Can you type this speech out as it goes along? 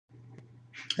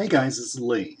Hey guys, this is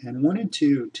Lee, and wanted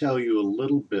to tell you a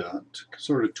little bit,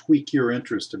 sort of tweak your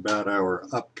interest about our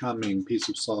upcoming piece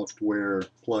of software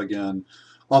plugin,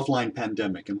 Offline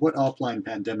Pandemic. And what Offline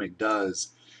Pandemic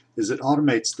does is it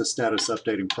automates the status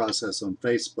updating process on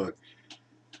Facebook.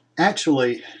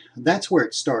 Actually, that's where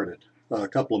it started a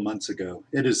couple of months ago.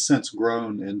 It has since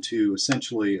grown into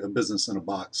essentially a business in a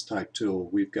box type tool.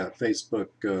 We've got Facebook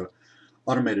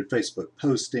automated Facebook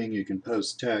posting. You can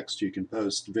post text, you can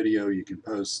post video, you can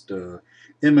post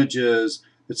images.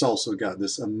 It's also got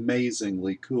this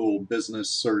amazingly cool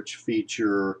business search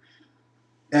feature,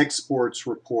 exports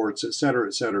reports, etc.,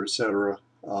 etc., etc.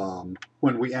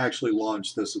 When we actually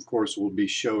launch this, of course, we'll be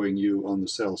showing you on the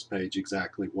sales page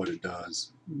exactly what it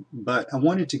does. But I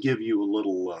wanted to give you a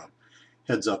little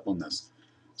heads up on this.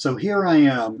 So here I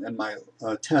am in my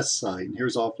test site, and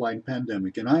here's Offline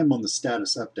Pandemic, and I am on the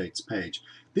status updates page.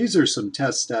 These are some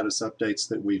test status updates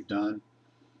that we've done.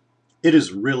 It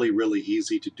is really, really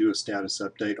easy to do a status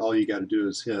update. All you got to do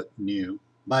is hit new.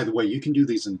 By the way, you can do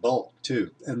these in bulk too,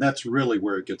 and that's really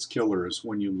where it gets killer, is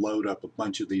when you load up a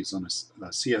bunch of these on a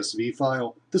CSV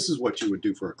file. This is what you would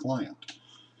do for a client.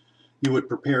 You would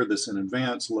prepare this in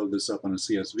advance, load this up on a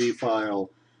CSV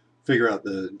file, figure out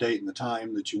the date and the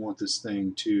time that you want this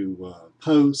thing to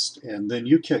post, and then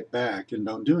you kick back and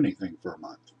don't do anything for a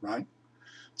month, right?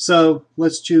 So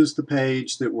let's choose the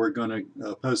page that we're going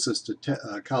to post this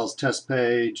to Kyle's test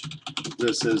page.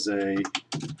 This is a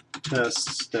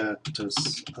test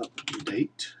status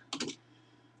update.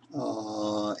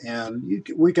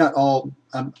 We got all,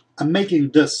 I'm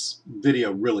making this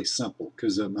video really simple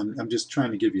because I'm just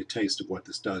trying to give you a taste of what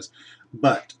this does.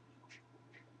 But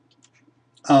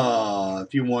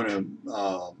if you want to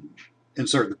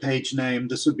insert the page name,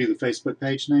 this would be the Facebook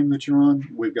page name that you're on.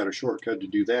 We've got a shortcut to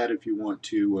do that. If you want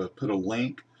to put a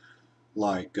link,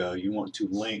 like you want to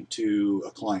link to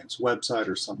a client's website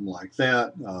or something like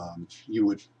that, you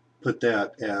would put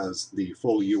that as the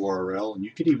full URL, and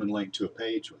you could even link to a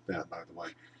page with that, by the way.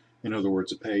 In other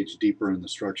words, a page deeper in the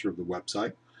structure of the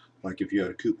website, like if you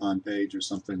had a coupon page or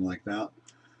something like that.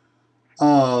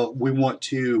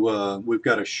 We've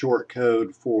got a short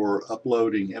code for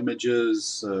uploading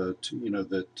images, that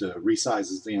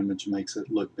resizes the image, makes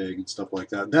it look big and stuff like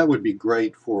that. That would be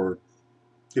great for,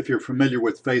 if you're familiar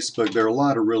with Facebook, there are a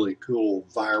lot of really cool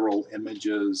viral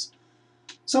images,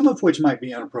 some of which might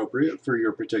be inappropriate for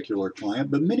your particular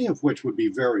client, but many of which would be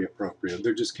very appropriate.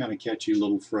 They're just kind of catchy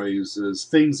little phrases,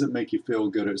 things that make you feel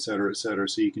good, etc., etc.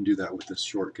 So you can do that with this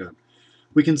shortcode.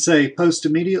 We can say post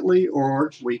immediately,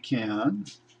 or we can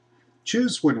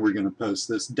choose when we're going to post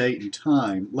this, date and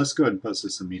time. Let's go ahead and post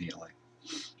this immediately.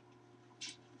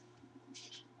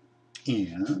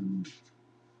 And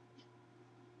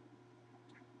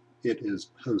it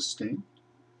is posting.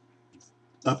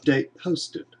 Update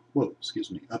posted. Whoa,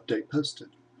 excuse me, update posted.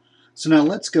 So now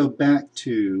let's go back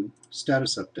to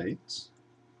status updates.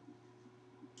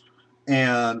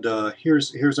 And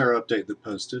here's our update that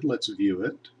posted. Let's view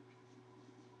it.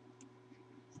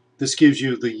 This gives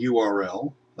you the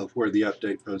URL of where the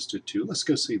update posted to. Let's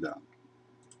go see that.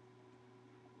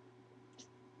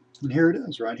 And here it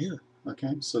is, right here.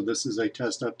 Okay, so this is a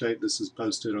test update. This is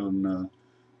posted on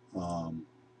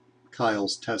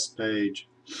Kyle's test page.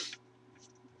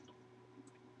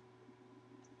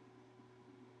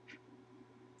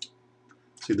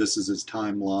 See, this is his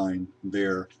timeline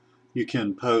there. You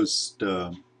can post,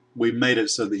 we made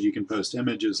it so that you can post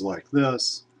images like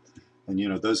this,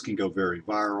 and those can go very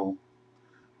viral.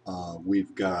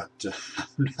 We've got,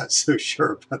 I'm not so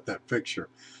sure about that picture.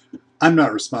 I'm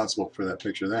not responsible for that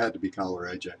picture. That had to be Kyle or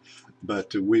AJ.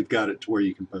 But we've got it to where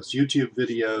you can post YouTube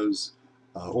videos,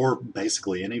 or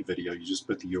basically any video. You just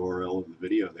put the URL of the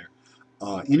video there.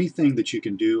 Anything that you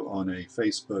can do on a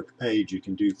Facebook page, you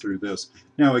can do through this.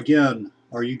 Now again,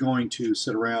 are you going to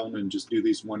sit around and just do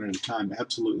these one at a time?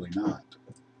 Absolutely not.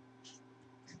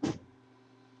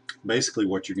 Basically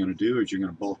what you're going to do is you're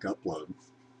going to bulk upload.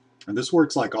 And this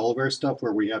works like all of our stuff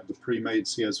where we have the pre-made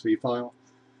CSV file.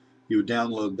 You would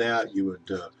download that, you would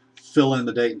fill in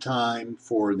the date and time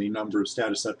for the number of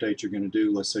status updates you're going to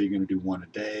do. Let's say you're going to do one a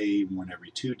day, one every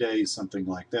 2 days, something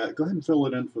like that. Go ahead and fill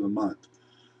it in for the month.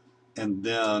 And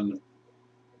then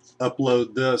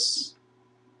upload this,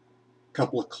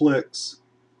 couple of clicks,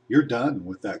 you're done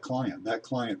with that client. That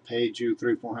client paid you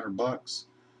 $300-400.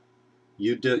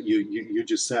 You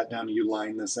just sat down and you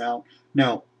lined this out.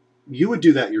 Now, you would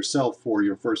do that yourself for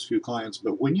your first few clients,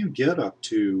 but when you get up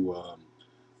to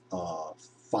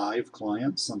 5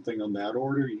 clients, something on that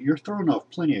order, you're throwing off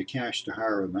plenty of cash to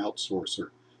hire an outsourcer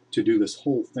to do this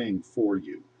whole thing for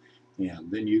you.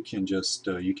 And then you can just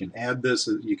you can add this,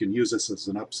 you can use this as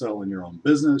an upsell in your own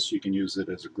business. You can use it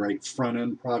as a great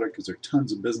front-end product because there are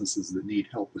tons of businesses that need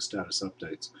help with status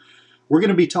updates. We're going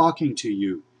to be talking to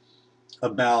you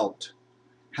about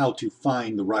how to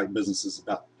find the right businesses,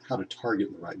 about how to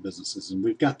target the right businesses, and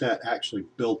we've got that actually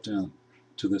built in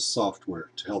to this software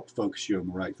to help focus you on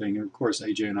the right thing. And of course,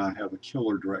 AJ and I have a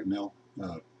killer direct mail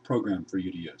program for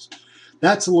you to use.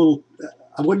 That's a little,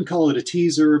 I wouldn't call it a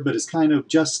teaser, but it's kind of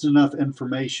just enough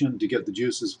information to get the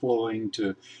juices flowing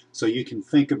so you can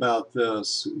think about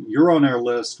this. You're on our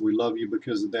list. We love you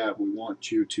because of that. We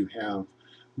want you to have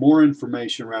more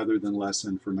information rather than less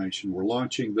information. We're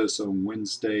launching this on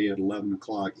Wednesday at 11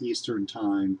 o'clock Eastern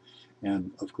Time.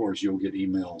 And of course, you'll get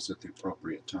emails at the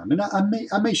appropriate time. And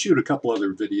I may shoot a couple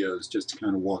other videos just to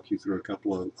kind of walk you through a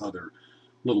couple of other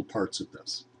little parts of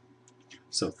this.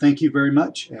 So thank you very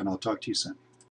much, and I'll talk to you soon.